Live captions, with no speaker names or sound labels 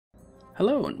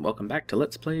Hello and welcome back to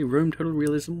Let's Play Rome Total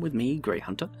Realism with me, Grey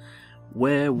Hunter,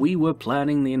 where we were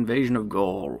planning the invasion of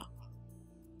Gaul.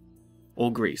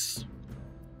 Or Greece.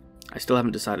 I still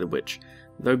haven't decided which,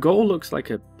 though Gaul looks like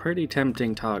a pretty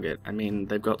tempting target. I mean,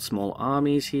 they've got small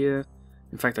armies here.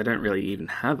 In fact, they don't really even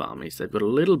have armies, they've got a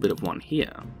little bit of one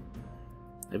here.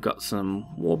 They've got some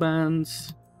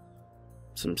warbands,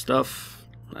 some stuff,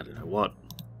 I don't know what,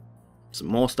 some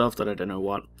more stuff that I don't know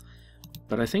what.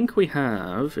 But I think we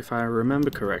have, if I remember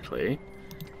correctly,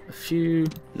 a few...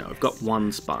 No, we've got one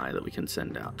spy that we can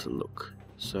send out to look.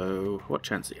 So, what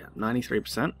chance do you have?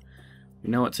 93%. We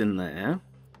know what's in there.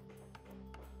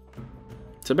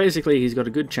 So basically, he's got a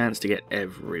good chance to get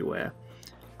everywhere.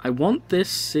 I want this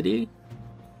city,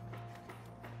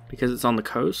 because it's on the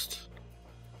coast.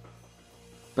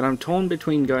 But I'm torn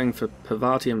between going for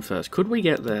Pavatium first. Could we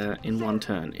get there in one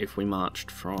turn if we marched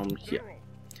from here?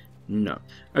 No.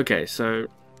 Okay, so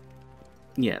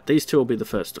yeah, these two will be the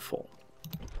first to fall.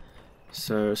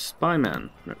 So, Spyman,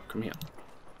 no, come here.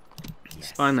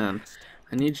 Yes. Spyman,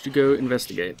 I need you to go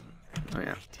investigate. Oh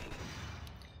yeah.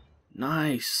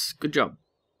 Nice, good job.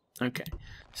 Okay,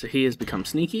 so he has become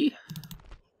sneaky,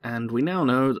 and we now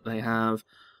know that they have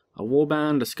a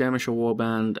warband, a skirmisher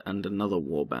warband, and another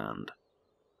warband.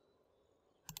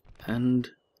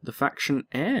 And the faction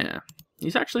heir.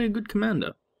 He's actually a good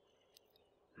commander.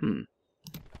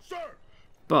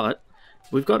 But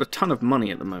we've got a ton of money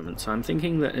at the moment, so I'm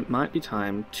thinking that it might be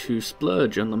time to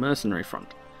splurge on the mercenary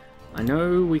front. I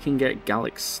know we can get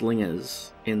Gallic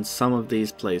slingers in some of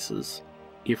these places,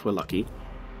 if we're lucky.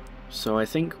 So I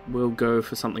think we'll go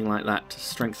for something like that to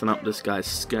strengthen up this guy's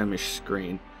skirmish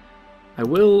screen. I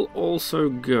will also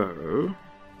go...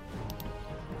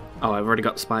 Oh, I've already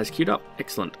got spies queued up.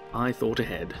 Excellent. I thought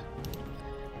ahead.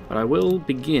 But I will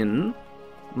begin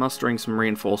mustering some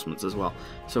reinforcements as well.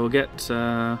 So we'll get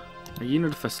a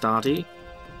unit of Fastati,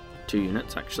 2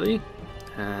 units actually,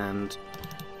 and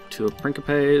 2 of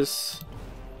Principes.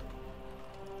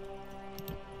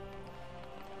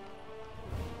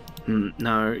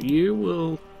 No, you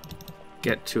will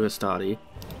get 2 Astati.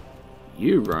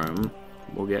 You, Rome,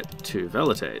 will get 2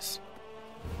 Velites.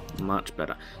 Much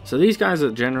better. So these guys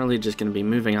are generally just going to be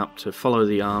moving up to follow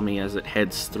the army as it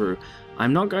heads through.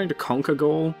 I'm not going to conquer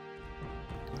Gaul.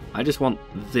 I just want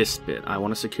this bit. I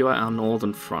want to secure our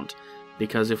northern front,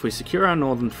 because if we secure our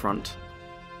northern front,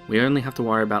 we only have to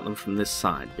worry about them from this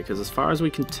side, because as far as we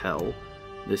can tell,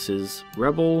 this is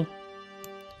rebel,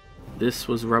 this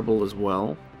was rebel as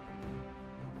well.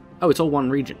 Oh, it's all one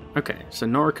region. Okay, so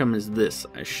Noricum is this,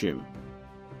 I assume.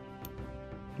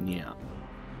 Yeah.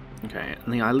 Okay,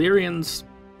 and the Illyrians,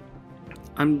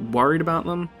 I'm worried about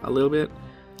them a little bit.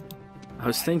 I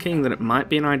was thinking that it might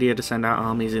be an idea to send our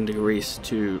armies into Greece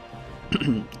to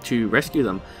to rescue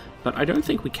them, but I don't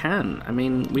think we can. I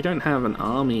mean, we don't have an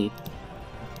army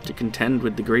to contend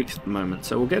with the Greeks at the moment,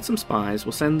 so we'll get some spies.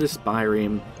 We'll send this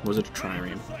bireme, was it a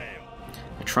trireme?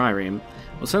 A trireme.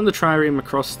 We'll send the trireme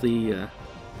across the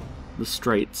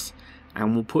straits,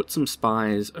 and we'll put some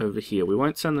spies over here. We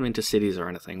won't send them into cities or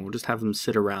anything. We'll just have them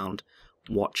sit around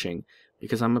watching,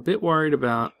 because I'm a bit worried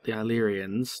about the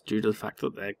Illyrians due to the fact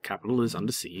that their capital is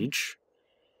under siege.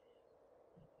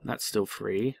 That's still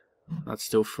free. That's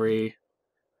still free.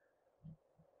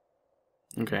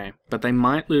 Okay, but they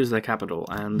might lose their capital,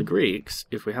 and the Greeks,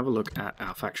 if we have a look at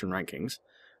our faction rankings,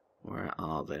 where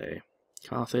are they?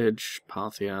 Carthage,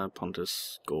 Parthia,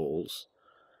 Pontus, Gauls.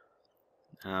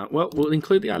 Well, we'll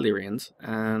include the Illyrians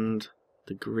and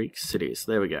the Greek cities.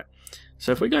 There we go.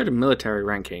 So if we go to military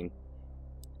ranking,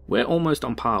 we're almost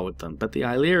on par with them, but the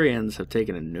Illyrians have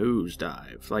taken a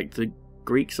nosedive. Like, the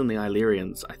Greeks and the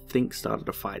Illyrians, I think, started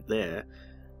a fight there,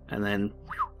 and then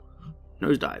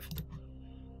nosedive.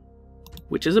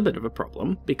 Which is a bit of a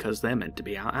problem, because they're meant to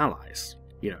be our allies.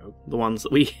 You know, the ones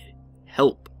that we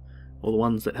help, or the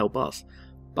ones that help us.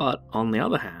 But, on the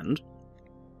other hand,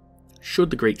 should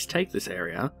the Greeks take this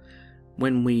area,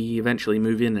 when we eventually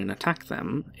move in and attack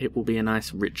them, it will be a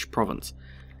nice, rich province.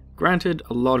 Granted,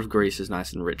 a lot of Greece is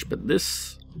nice and rich, but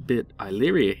this bit,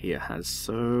 Illyria here, has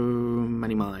so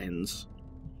many mines.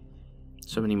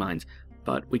 So many mines.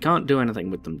 But we can't do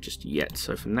anything with them just yet,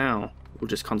 so for now, we'll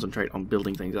just concentrate on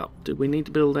building things up. Do we need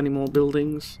to build any more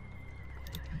buildings?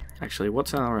 Actually,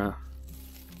 what's our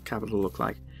capital look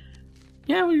like?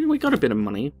 Yeah, we got a bit of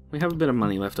money. We have a bit of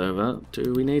money left over.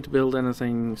 Do we need to build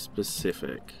anything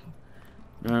specific?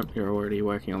 Nope, you're already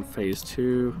working on phase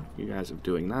 2. You guys are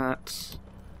doing that.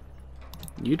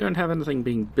 You don't have anything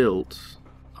being built.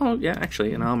 Oh, yeah,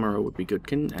 actually, an armorer would be good.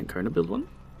 Can Ancona build one?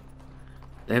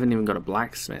 They haven't even got a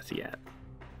blacksmith yet.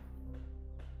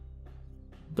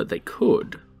 But they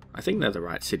could. I think they're the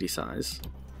right city size.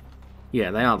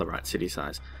 Yeah, they are the right city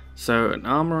size. So an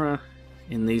armourer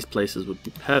in these places would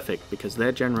be perfect because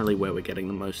they're generally where we're getting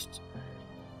the most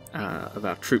of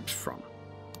our troops from.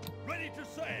 Ready to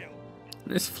sail.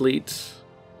 This fleet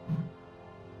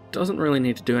doesn't really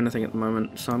need to do anything at the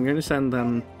moment, so I'm going to send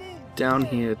them down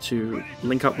here to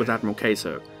link up with Admiral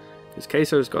Queso. Because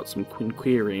Queso's got some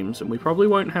quinquiremes, and we probably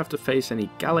won't have to face any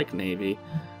Gallic navy,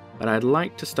 but I'd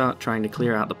like to start trying to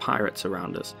clear out the pirates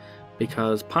around us,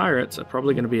 because pirates are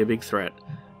probably going to be a big threat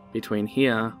between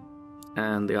here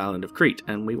and the island of Crete,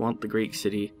 and we want the Greek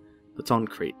city that's on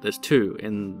Crete. There's 2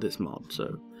 in this mod,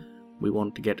 so we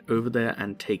want to get over there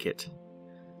and take it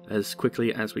as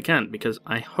quickly as we can, because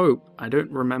I hope, I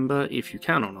don't remember if you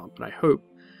can or not, but I hope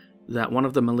that one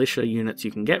of the militia units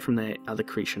you can get from there are the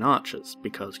Cretan archers,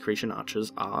 because Cretan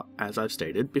archers are, as I've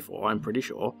stated before, I'm pretty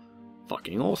sure,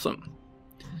 fucking awesome.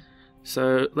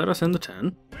 So let us end the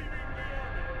turn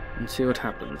and see what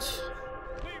happens.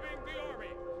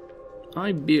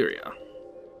 Iberia.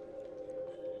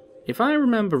 If I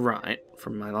remember right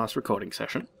from my last recording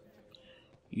session,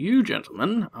 you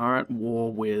gentlemen are at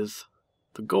war with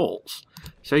the Gauls.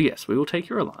 So yes, we will take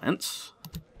your alliance.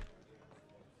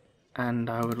 And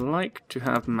I would like to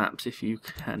have maps if you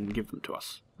can give them to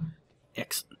us.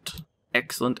 Excellent.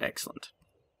 Excellent, excellent.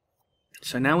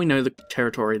 So now we know the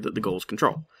territory that the Gauls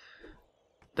control.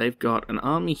 They've got an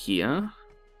army here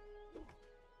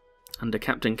under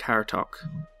Captain Karatok,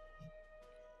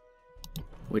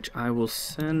 which I will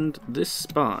send this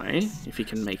spy, if he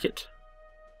can make it.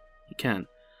 He can.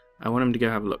 I want him to go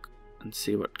have a look and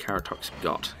see what Karatok's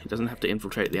got. He doesn't have to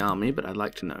infiltrate the army, but I'd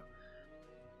like to know.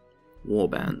 War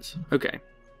bands. Okay.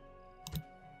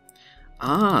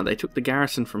 Ah, they took the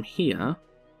garrison from here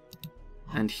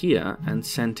and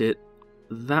sent it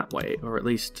that way, or at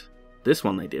least this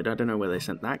one they did. I don't know where they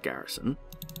sent that garrison.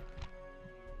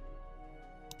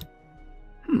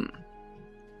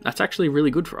 That's actually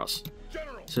really good for us.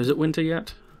 So is it winter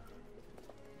yet?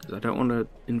 Because I don't want to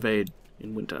invade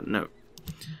in winter. No.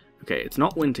 Okay, it's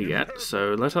not winter yet,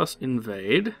 so let us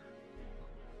invade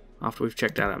after we've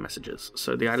checked out our messages.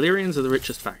 So the Illyrians are the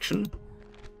richest faction.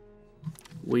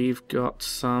 We've got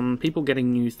some people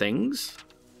getting new things.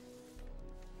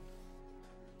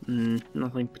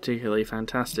 Nothing particularly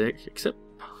fantastic, except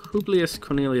Publius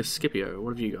Cornelius Scipio.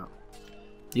 What have you got?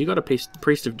 You got a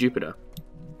priest of Jupiter.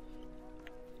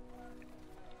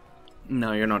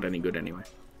 No, you're not any good anyway.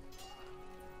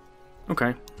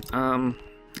 Okay,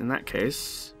 in that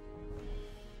case,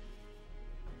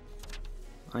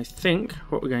 I think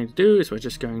what we're going to do is we're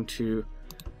just going to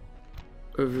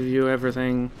overview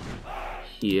everything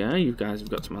here. You guys have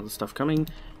got some other stuff coming.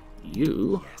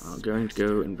 You are going to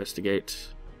go investigate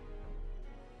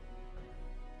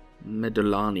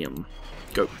Medulanium.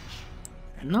 Go.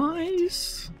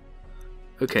 Nice!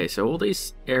 Okay, so all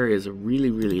these areas are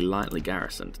really, really lightly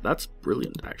garrisoned. That's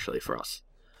brilliant, actually, for us.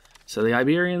 So the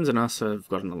Iberians and us have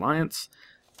got an alliance.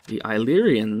 The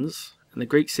Illyrians and the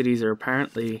Greek cities are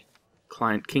apparently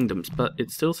client kingdoms, but it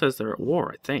still says they're at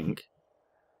war, I think.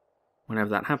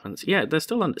 Whenever that happens. Yeah, they're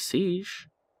still under siege.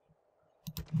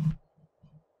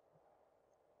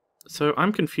 So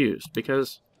I'm confused,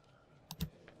 because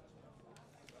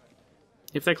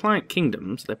if they're client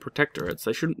kingdoms, they're protectorates,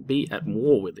 they shouldn't be at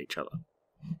war with each other.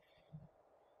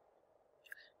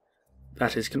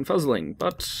 That is confuzzling,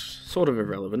 but sort of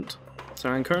irrelevant. So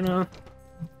Ancona,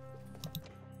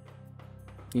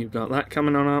 you've got that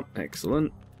coming on up,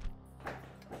 excellent.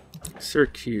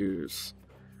 Syracuse,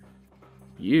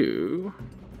 you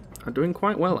are doing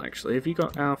quite well actually. Have you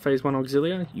got our Phase 1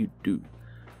 Auxilia? You do.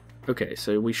 Okay,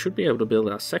 so we should be able to build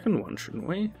our second one, shouldn't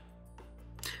we?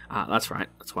 Ah, that's right.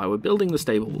 That's why we're building the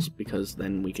stables, because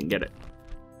then we can get it.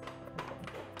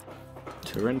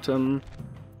 Tarentum.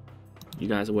 You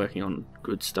guys are working on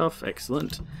good stuff.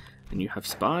 Excellent. And you have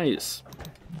spies.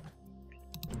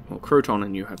 Well, Croton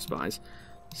and you have spies.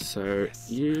 So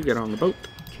you get on the boat.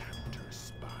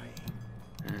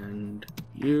 And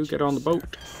you get on the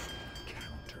boat.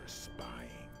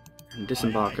 And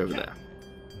disembark over there.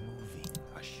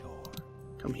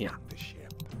 Come here.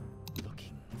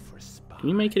 Can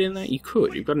you make it in there? You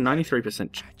could. You've got a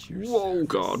 93% chance. Whoa,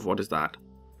 God, what is that?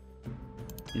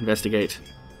 Investigate.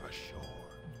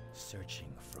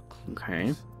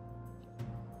 Okay.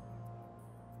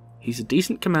 He's a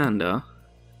decent commander,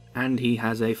 and he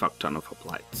has a fuck ton of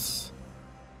hoplites.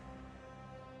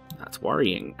 That's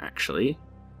worrying, actually.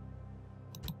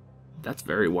 That's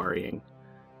very worrying.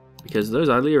 Because those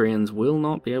Illyrians will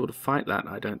not be able to fight that,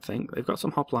 I don't think. They've got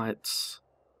some hoplites.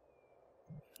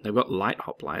 They've got light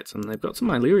hoplites, and they've got some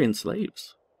Illyrian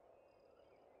slaves.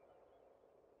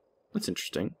 That's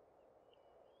interesting.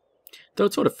 Though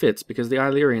it sort of fits, because the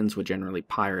Illyrians were generally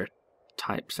pirate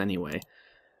types anyway.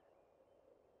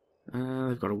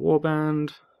 They've got a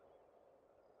warband.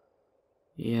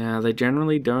 Yeah, they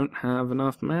generally don't have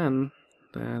enough men.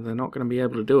 They're not going to be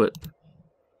able to do it.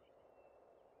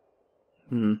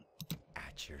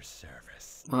 At your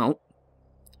service. Well,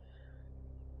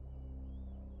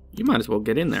 you might as well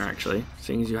get in there, actually,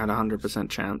 seeing as you had a 100%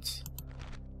 chance.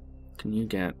 Can you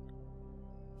get...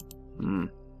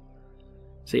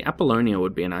 See, Apollonia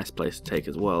would be a nice place to take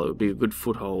as well. It would be a good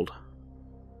foothold.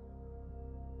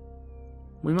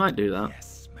 We might do that.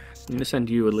 Yes, master. I'm going to send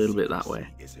you a little bit that way.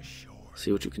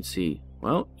 See what you can see.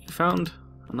 Well, you found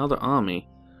another army.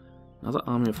 Another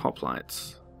army of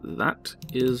hoplites. That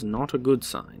is not a good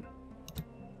sign.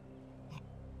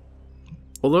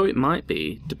 Although it might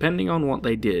be, depending on what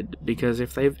they did, because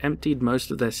if they've emptied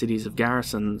most of their cities of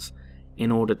garrisons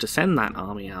in order to send that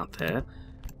army out there,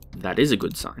 that is a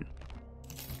good sign.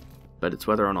 But it's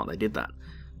whether or not they did that.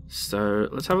 So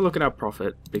let's have a look at our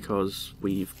profit, because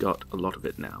we've got a lot of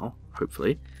it now,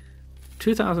 hopefully.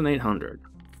 2,800.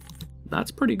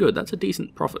 That's pretty good. That's a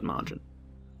decent profit margin.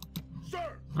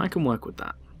 Sir. I can work with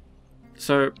that.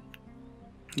 So,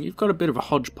 you've got a bit of a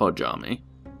hodgepodge army.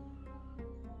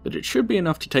 But it should be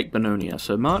enough to take Bononia,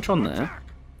 so march on there. Attack.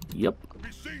 Yep.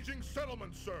 Besieging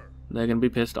settlement, sir. They're going to be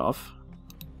pissed off.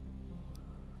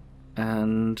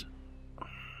 And...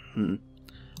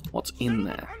 what's in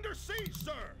there? Under siege,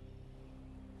 sir.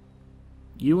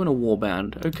 You and a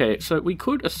warband. Okay, so we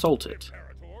could assault it.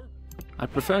 Imperator. I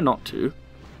prefer not to.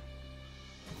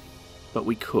 But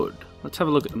we could. Let's have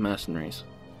a look at the mercenaries.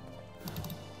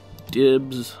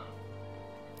 Dibs.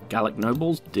 Gallic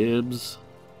nobles, dibs.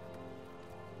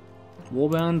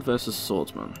 Warband versus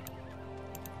swordsman.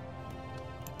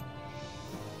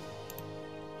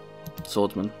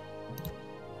 Swordsman.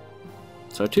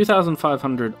 So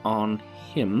 2,500 on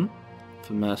him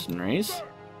for mercenaries.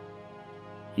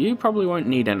 You probably won't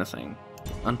need anything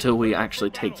until we actually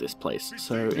take this place.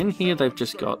 So in here they've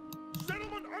just got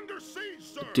Settlement under siege,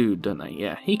 sir. a dude, don't they?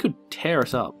 Yeah, he could tear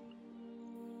us up.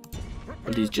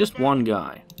 But he's just one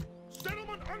guy.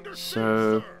 Settlement under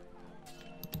So siege, sir.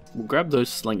 we'll grab those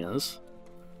slingers.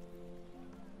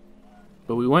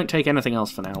 But we won't take anything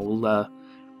else for now. We'll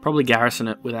probably garrison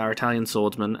it with our Italian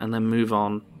swordsmen and then move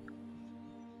on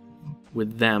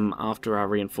with them after our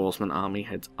reinforcement army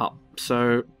heads up.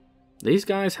 So these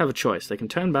guys have a choice. They can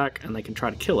turn back and they can try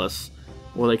to kill us,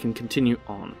 or they can continue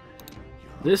on.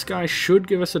 This guy should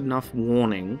give us enough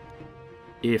warning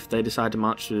if they decide to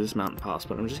march through this mountain pass,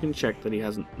 but I'm just going to check that he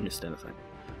hasn't missed anything.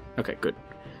 Okay, good.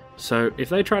 So if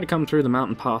they try to come through the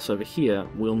mountain pass over here,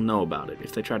 we'll know about it.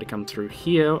 If they try to come through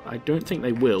here, I don't think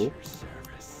they will,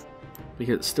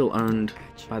 because it's still owned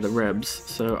by the Rebs,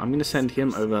 so I'm going to send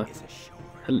him over.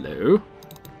 Hello.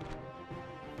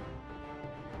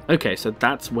 Okay, so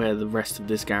that's where the rest of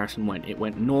this garrison went. It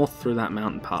went north through that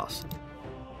mountain pass.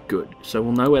 Good. So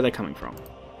we'll know where they're coming from.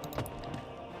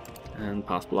 And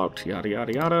pass blocked, yada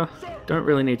yada yada. Don't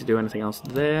really need to do anything else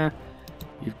there.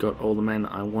 You've got all the men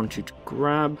I want you to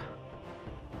grab.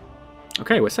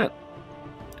 Okay, we're set.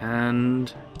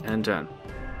 And turn.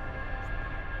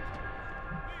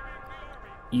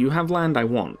 You have land I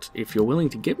want. If you're willing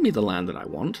to give me the land that I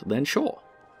want, then sure.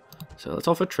 So let's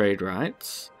offer trade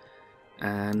rights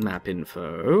and map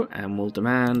info, and we'll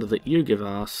demand that you give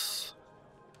us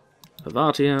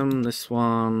Pavatium, this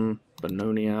one,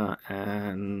 Bononia,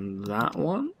 and that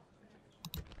one?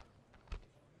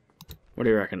 What do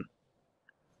you reckon?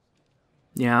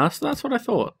 Yeah, that's what I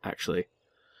thought, actually.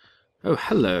 Oh,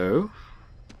 hello.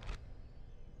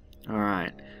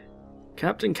 Alright.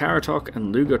 Captain Karatok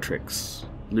and Lugotrix.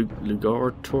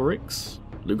 Lugotorix?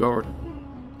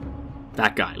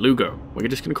 That guy, Lugo. We're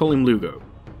just going to call him Lugo.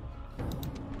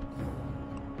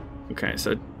 Okay,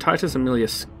 so Titus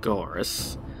Emilius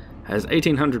Scaurus has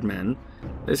 1,800 men.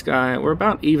 This guy, we're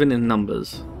about even in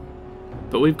numbers.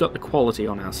 But we've got the quality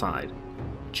on our side,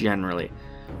 generally.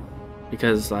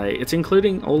 Because it's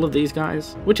including all of these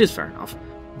guys, which is fair enough.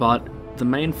 But the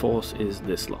main force is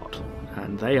this lot,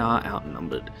 and they are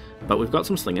outnumbered. But we've got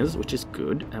some slingers, which is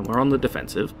good, and we're on the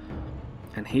defensive.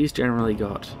 And he's generally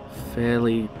got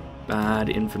fairly bad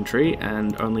infantry,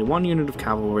 and only one unit of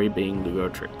cavalry being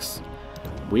Lugotrix.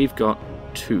 We've got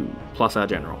 2, plus our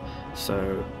general.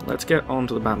 So let's get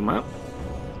onto the battle map,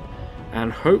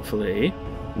 and hopefully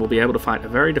we'll be able to fight a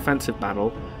very defensive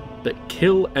battle, but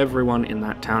kill everyone in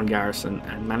that town garrison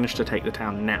and manage to take the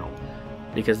town now,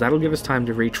 because that'll give us time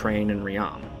to retrain and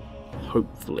rearm.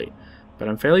 Hopefully. But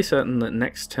I'm fairly certain that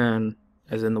next turn,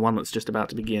 as in the one that's just about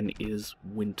to begin, is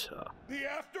winter. The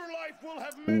afterlife will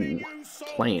have many new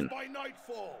souls plain. by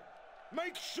nightfall.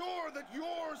 Make sure that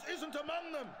yours isn't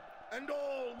among them, and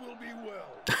all will be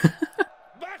well.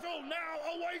 Battle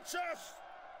now awaits us.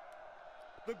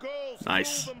 The Gauls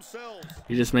Nice. fool themselves.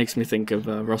 He just makes me think of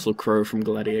Russell Crowe from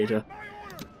Gladiator.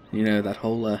 You know, that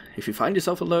whole, if you find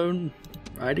yourself alone,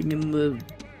 riding in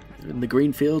the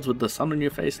green fields with the sun on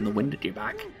your face and the wind at your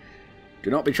back, do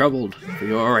not be troubled, for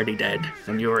you're already dead,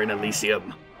 and you're in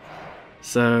Elysium.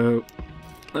 So,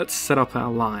 let's set up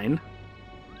our line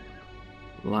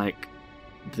like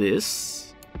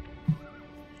this.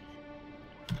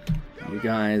 You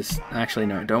guys, actually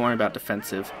no, don't worry about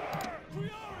defensive.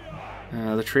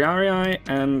 The Triarii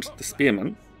and the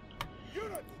Spearmen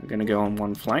are going to go on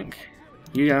one flank.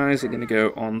 You guys are going to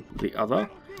go on the other.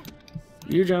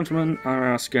 You gentlemen are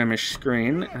our skirmish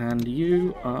screen, and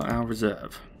you are our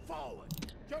reserve.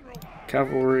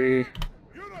 Cavalry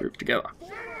group together.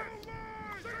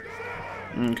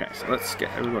 Okay, so let's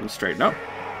get everybody straightened up.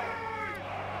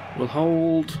 We'll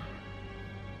hold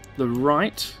the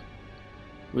right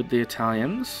with the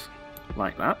Italians,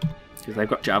 like that, because they've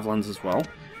got javelins as well.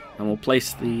 And we'll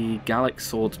place the Gallic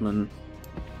swordsmen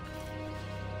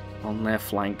on their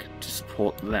flank to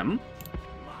support them.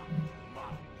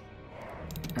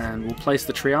 And we'll place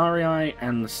the Triarii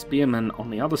and the Spearmen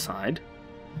on the other side,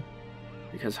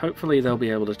 because hopefully they'll be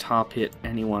able to tar pit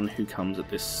anyone who comes at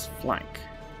this flank.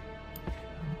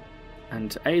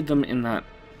 And to aid them in that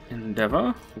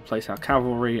endeavour, we'll place our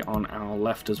cavalry on our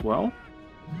left as well,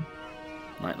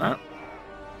 like that.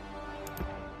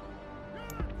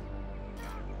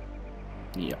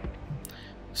 Yep.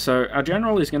 So our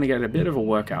general is going to get a bit of a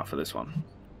workout for this one,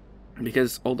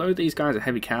 because although these guys are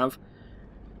heavy cav,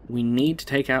 we need to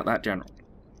take out that general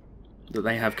that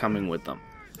they have coming with them,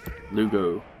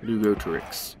 Lugo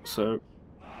Turix. So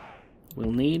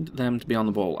we'll need them to be on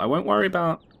the ball. I won't worry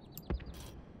about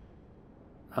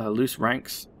loose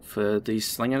ranks for these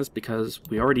slingers, because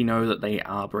we already know that they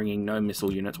are bringing no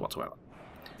missile units whatsoever.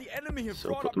 So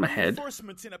we'll put them ahead,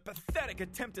 in a pathetic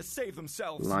attempt to save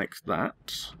themselves. like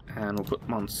that, and we'll put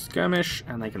them on skirmish,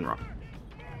 and they can run.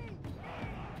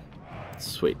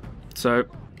 Sweet. So,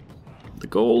 the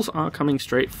Gauls are coming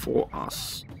straight for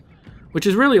us, which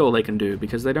is really all they can do,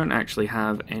 because they don't actually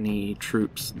have any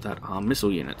troops that are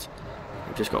missile units.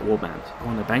 They've just got warbands. Oh,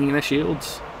 and they're banging their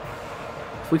shields.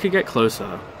 If we could get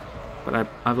closer, but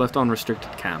I've left on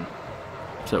restricted cam,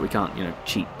 so we can't, you know,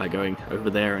 cheat by going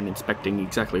over there and inspecting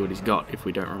exactly what he's got if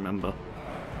we don't remember.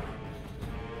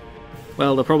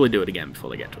 Well, they'll probably do it again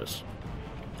before they get to us.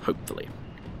 Hopefully.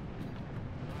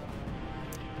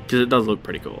 Because it does look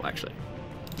pretty cool, actually.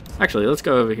 Actually, let's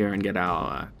go over here and get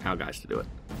our guys to do it.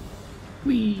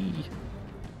 Whee!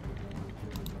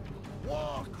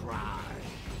 War cry.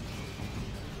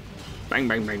 Bang,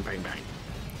 bang, bang, bang, bang.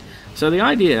 So the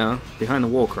idea behind the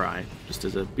war cry, just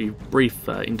as a brief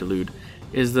interlude,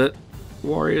 is that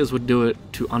warriors would do it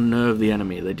to unnerve the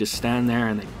enemy. They'd just stand there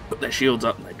and they'd put their shields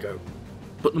up and they'd go,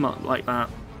 put them up like that.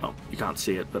 Oh, you can't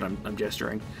see it, but I'm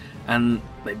gesturing. And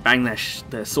they'd bang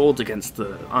their swords against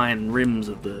the iron rims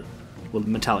of the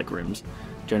metallic rims.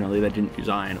 Generally they didn't use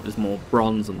iron, it was more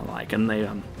bronze and the like. And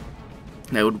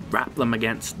they would wrap them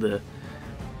against the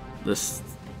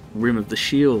rim of the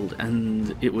shield,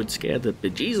 and it would scare the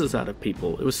bejesus out of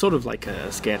people. It was sort of like a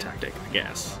scare tactic, I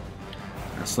guess.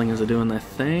 Our slingers are doing their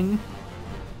thing.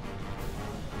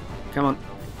 Come on,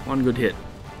 one good hit.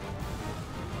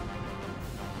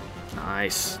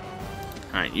 Nice.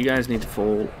 Alright, you guys need to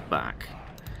fall back.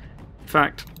 In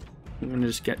fact, I'm going to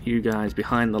just get you guys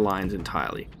behind the lines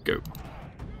entirely. Go.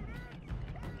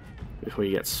 Before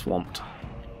you get swamped.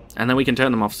 And then we can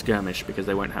turn them off skirmish, because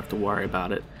they won't have to worry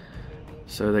about it.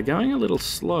 So they're going a little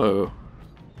slow.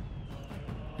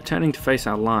 They're turning to face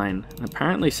our line, and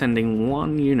apparently sending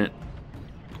one unit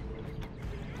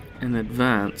in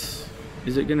advance.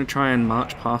 Is it going to try and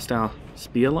march past our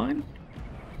spear line?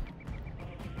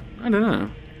 I don't know.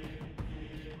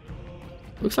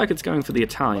 Looks like it's going for the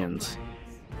Italians.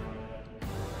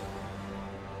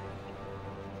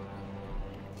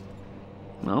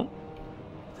 Well.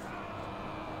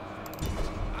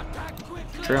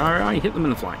 Triarii, hit them in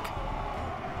the flank.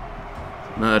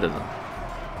 Murder them.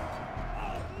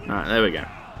 Alright, there we go.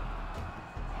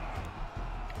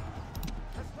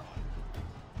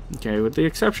 Okay, with the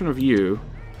exception of you,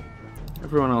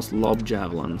 everyone else lob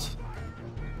javelins.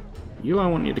 You, I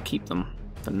want you to keep them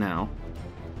for now.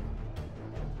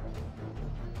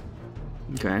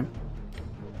 Okay.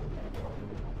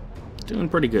 Doing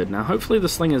pretty good. Now, hopefully the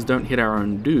slingers don't hit our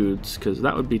own dudes, because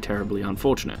that would be terribly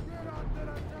unfortunate.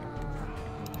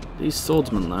 These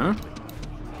swordsmen, though,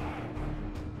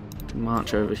 can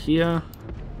march over here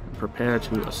and prepare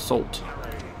to assault.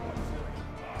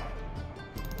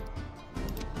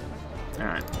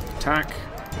 Attack.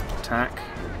 Attack.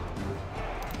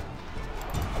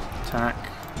 Attack.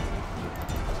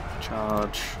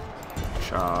 Charge.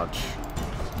 Charge.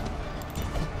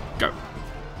 Go.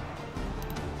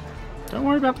 Don't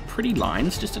worry about the pretty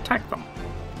lines, just attack them.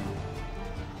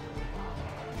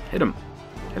 Hit them.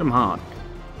 Hit them hard.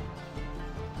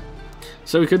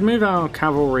 So we could move our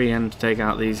cavalry in to take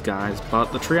out these guys,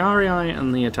 but the Triarii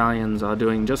and the Italians are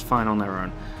doing just fine on their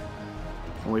own.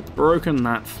 And we've broken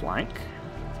that flank.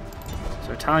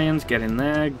 So Italians get in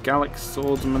there, Gallic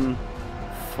swordsmen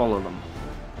follow them.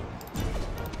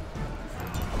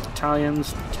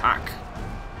 Italians attack.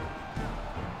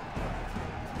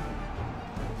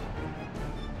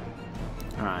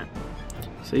 Alright.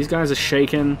 So these guys are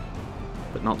shaken,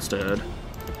 but not stirred.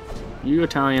 You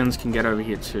Italians can get over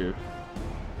here too.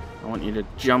 I want you to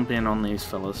jump in on these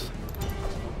fellas.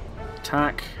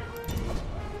 Attack.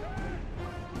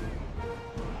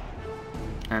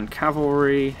 And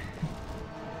cavalry.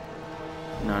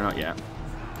 No, not yet.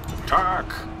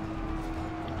 Attack!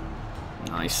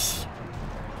 Nice.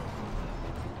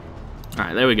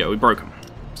 Alright, there we go. We broke them.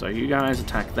 So you guys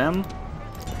attack them.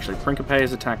 Actually,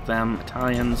 Principes attack them.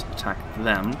 Italians attack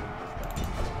them.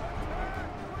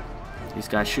 These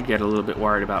guys should get a little bit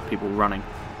worried about people running.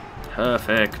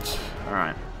 Perfect.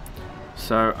 Alright.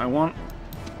 So I want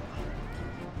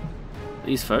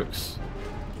these folks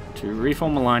to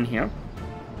reform a line here.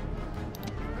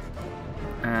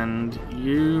 And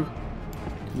you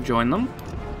can join them.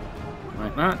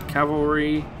 Like that.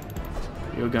 Cavalry,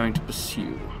 you're going to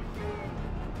pursue.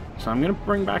 So I'm going to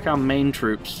bring back our main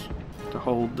troops to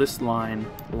hold this line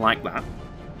like that.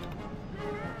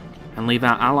 And leave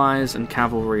our allies and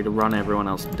cavalry to run everyone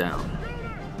else down.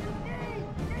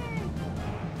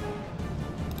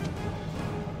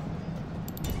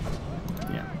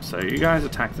 Yeah, so you guys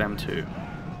attack them too.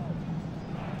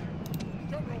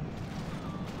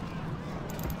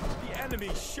 The enemy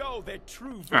show their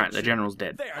true virtue. Alright, the general's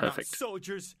dead. They are Perfect. not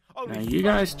soldiers, Now only you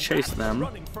guys flesh chase and them.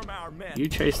 running from our men. You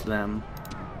chase them.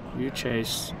 You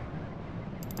chase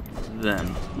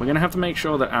them. We're going to have to make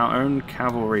sure that our own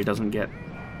cavalry doesn't get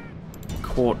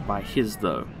caught by his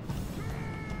though.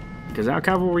 Because our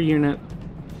cavalry units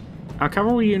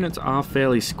are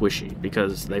fairly squishy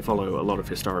because they follow a lot of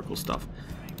historical stuff.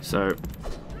 So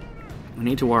we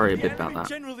need to worry a bit about that.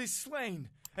 General is slain,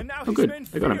 and now Oh his good, men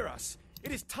they got him. fear us.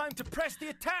 It is time to press the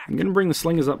attack. I'm going to bring the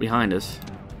slingers up behind us.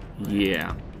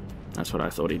 Yeah, that's what I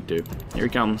thought he'd do. Here he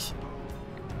comes.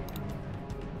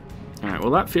 Alright,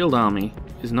 well that field army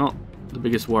is not the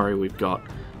biggest worry we've got.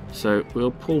 So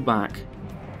we'll pull back.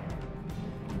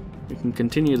 We can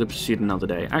continue the pursuit another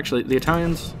day. Actually, the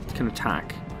Italians can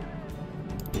attack.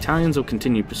 The Italians will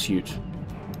continue pursuit.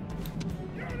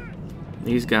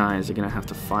 These guys are going to have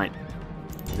to fight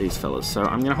these fellas. So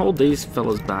I'm going to hold these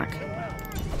fellas back.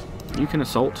 You can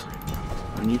assault,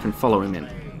 and you can follow him in.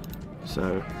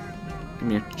 So, give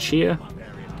me a cheer.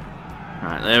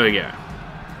 Alright, there we go.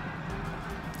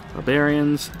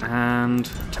 Barbarians,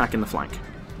 and attack in the flank.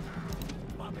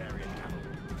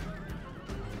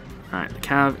 Alright, the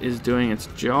cav is doing its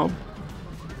job.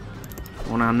 I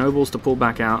want our nobles to pull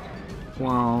back out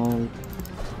while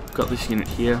we've got this unit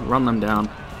here. Run them down.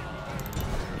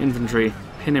 Infantry,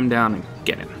 pin him down and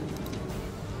get him.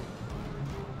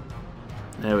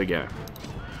 There we go.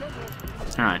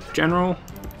 Alright, General,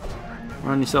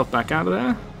 run yourself back out of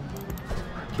there,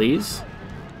 please.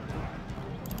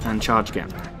 And charge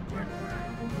again.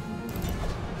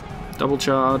 Double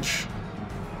charge.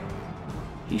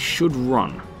 He should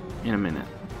run in a minute.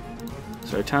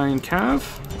 So Italian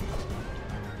Cav,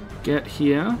 get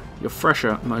here. You're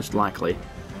fresher, most likely.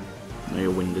 No,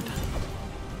 you're winded.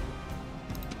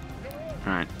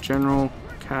 Alright, General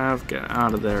Cav, get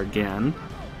out of there again.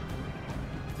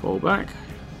 Fall back.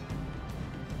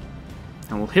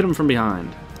 And we'll hit him from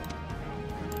behind.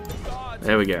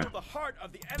 There we go. The heart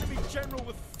of the enemy general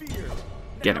with fear.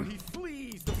 Get Now him. he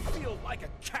flees the field like a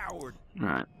coward.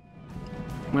 Alright.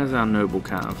 Where's our noble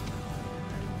Cav?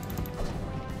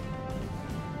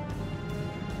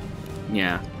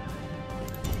 Yeah.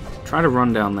 Try to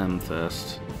run down them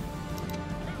first.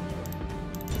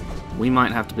 We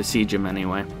might have to besiege him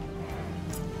anyway.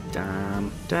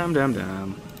 Damn, damn, damn,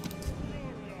 damn.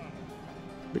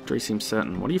 Victory seems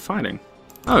certain. What are you fighting?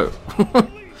 Oh.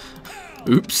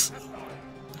 Oops.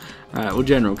 Alright, well,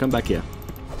 General, come back here.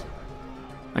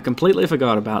 I completely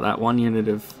forgot about that one unit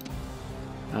of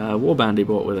warband he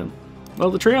brought with him.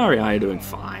 Well, the Triarii are doing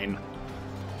fine.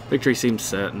 Victory seems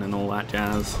certain and all that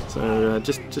jazz. So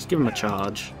just give him a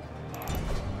charge.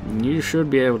 And you should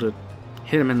be able to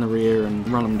hit him in the rear and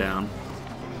run him down.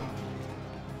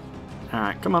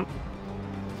 Alright, come on.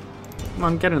 Come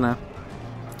on, get in there.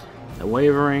 They're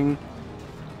wavering.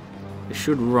 They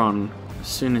should run as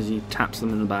soon as he taps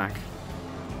them in the back.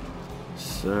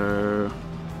 So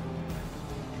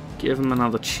give him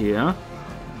another cheer.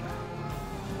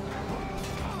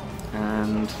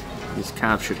 And his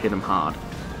cav should hit him hard.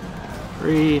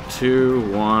 3,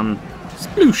 2, 1.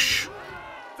 Sploosh!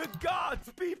 The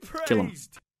gods be praised! Kill him.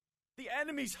 The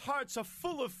enemy's hearts are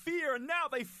full of fear, and now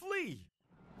they flee.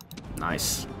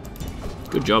 Nice.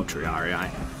 Good job,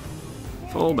 Triarii.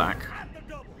 Fall back.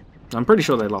 I'm pretty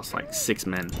sure they lost like 6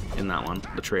 men in that one,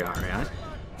 the Triarii.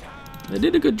 They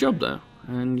did a good job though.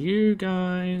 And you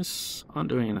guys aren't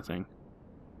doing anything.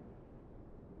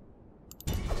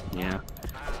 Yeah.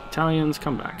 Italians,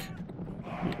 come back.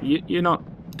 You're not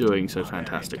doing so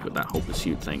fantastic with that whole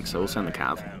pursuit thing, so we'll send the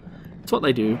cav. That's what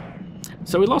they do.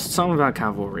 So we lost some of our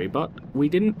cavalry, but we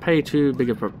didn't pay too big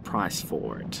of a price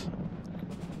for it.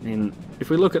 I mean,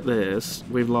 if we look at this,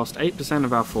 we've lost 8%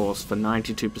 of our force for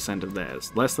 92% of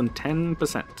theirs. Less than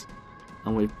 10%.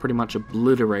 And we've pretty much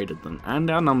obliterated them,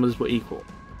 and our numbers were equal.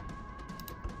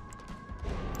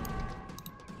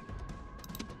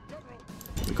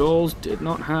 The Gauls did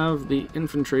not have the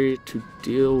infantry to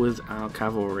deal with our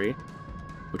cavalry,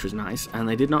 which was nice, and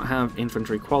they did not have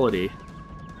infantry quality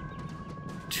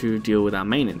to deal with our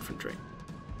main infantry,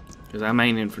 because our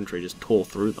main infantry just tore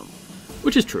through them,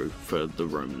 which is true for the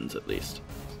Romans at least.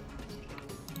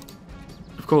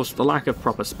 Of course, the lack of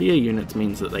proper spear units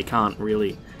means that they can't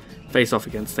really face off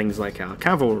against things like our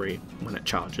cavalry when it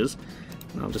charges,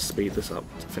 and I'll just speed this up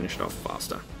to finish it off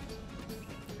faster.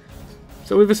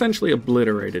 So we've essentially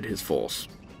obliterated his force.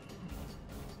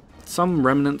 Some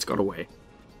remnants got away,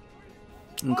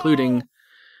 including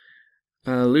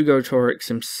Lugotorix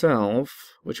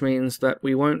himself, which means that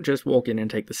we won't just walk in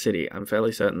and take the city. I'm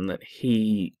fairly certain that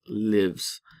he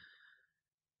lives,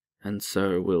 and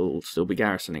so we'll still be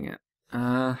garrisoning it.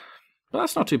 But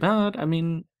that's not too bad. I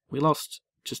mean, we lost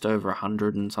just over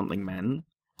 100 and something men.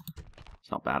 It's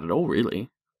not bad at all, really.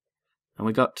 And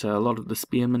we got a lot of the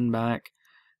spearmen back.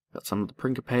 Got some of the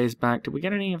Principes back. Did we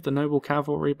get any of the noble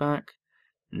cavalry back?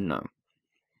 No.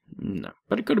 No.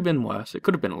 But it could have been worse. It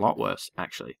could have been a lot worse,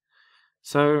 actually.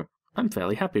 So, I'm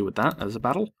fairly happy with that as a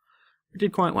battle. We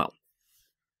did quite well.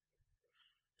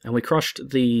 And we crushed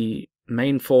the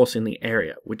main force in the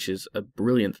area, which is a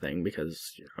brilliant thing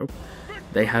because, you know,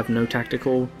 they have no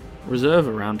tactical reserve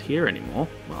around here anymore.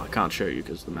 Well, I can't show you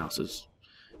because the mouse is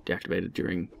deactivated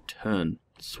during turn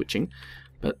switching.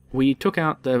 But we took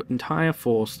out the entire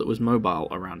force that was mobile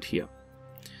around here.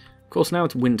 Of course, now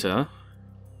it's winter.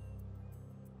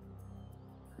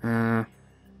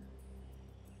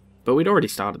 But we'd already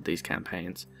started these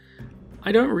campaigns.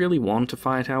 I don't really want to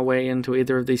fight our way into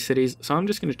either of these cities, so I'm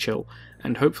just going to chill.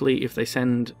 And hopefully, if they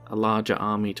send a larger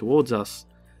army towards us,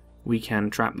 we can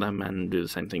trap them and do the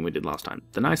same thing we did last time.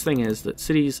 The nice thing is that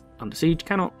cities under siege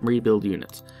cannot rebuild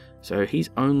units. So he's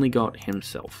only got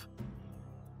himself.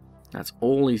 That's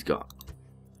all he's got.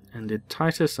 And did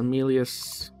Titus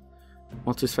Aemilius,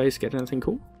 what's his face, get anything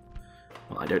cool?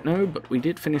 Well, I don't know, but we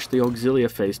did finish the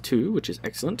Auxilia Phase 2, which is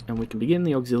excellent, and we can begin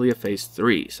the Auxilia Phase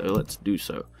 3, so let's do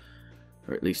so.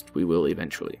 Or at least we will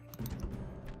eventually.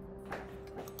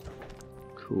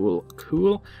 Cool,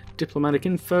 cool. Diplomatic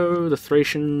info, the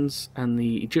Thracians and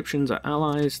the Egyptians are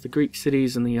allies, the Greek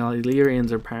cities and the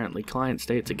Illyrians are apparently client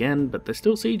states again, but they're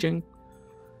still sieging.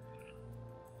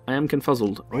 I am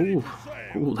confuzzled.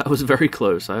 Oh, that was very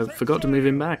close. I forgot to move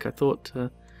him back. I thought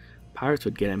pirates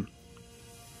would get him.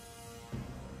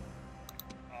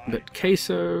 But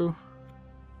Queso,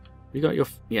 you got your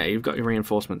you've got your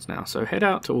reinforcements now. So head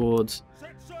out towards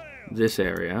this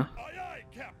area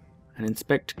and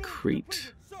inspect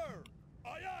Crete.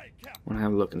 Want to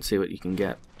have a look and see what you can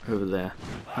get over there.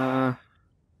 Got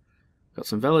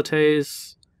some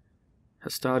Velites,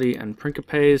 Hastati, and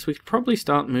Principes. We could probably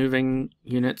start moving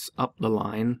units up the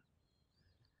line,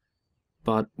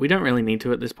 but we don't really need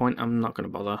to at this point. I'm not going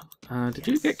to bother. Did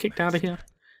you get kicked out of here?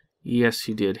 Yes,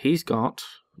 you did. He's got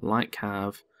Light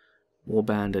Cav,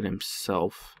 Warband, and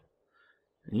himself.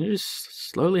 And you're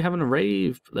just slowly having a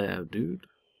rave there, dude.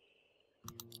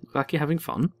 Look like you're having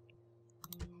fun.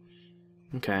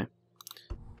 Okay.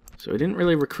 So we didn't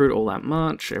really recruit all that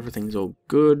much. Everything's all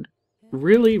good.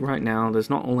 Really, right now, there's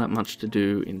not all that much to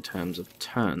do in terms of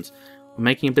turns. We're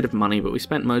making a bit of money, but we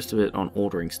spent most of it on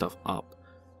ordering stuff up,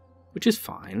 which is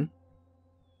fine.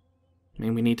 I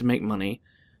mean, we need to make money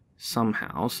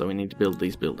somehow, so we need to build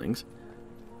these buildings.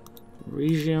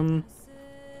 Regium,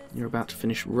 you're about to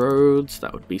finish roads,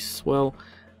 that would be swell.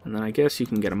 And then I guess you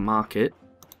can get a market.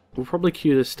 We'll probably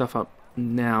queue this stuff up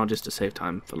now just to save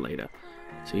time for later.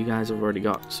 So you guys have already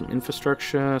got some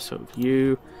infrastructure, so have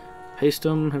you.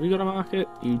 Paestum, have you got a market?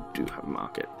 You do have a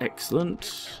market.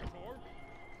 Excellent.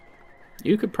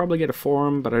 You could probably get a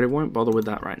forum, but I won't bother with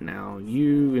that right now.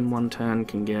 You, in one turn,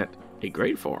 can get a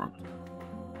great forum.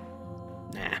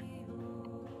 Nah.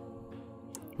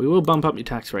 We will bump up your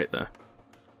tax rate, though.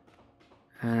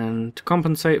 And to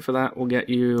compensate for that, we'll get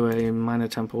you a minor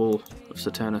temple of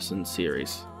Saturnus and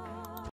Ceres.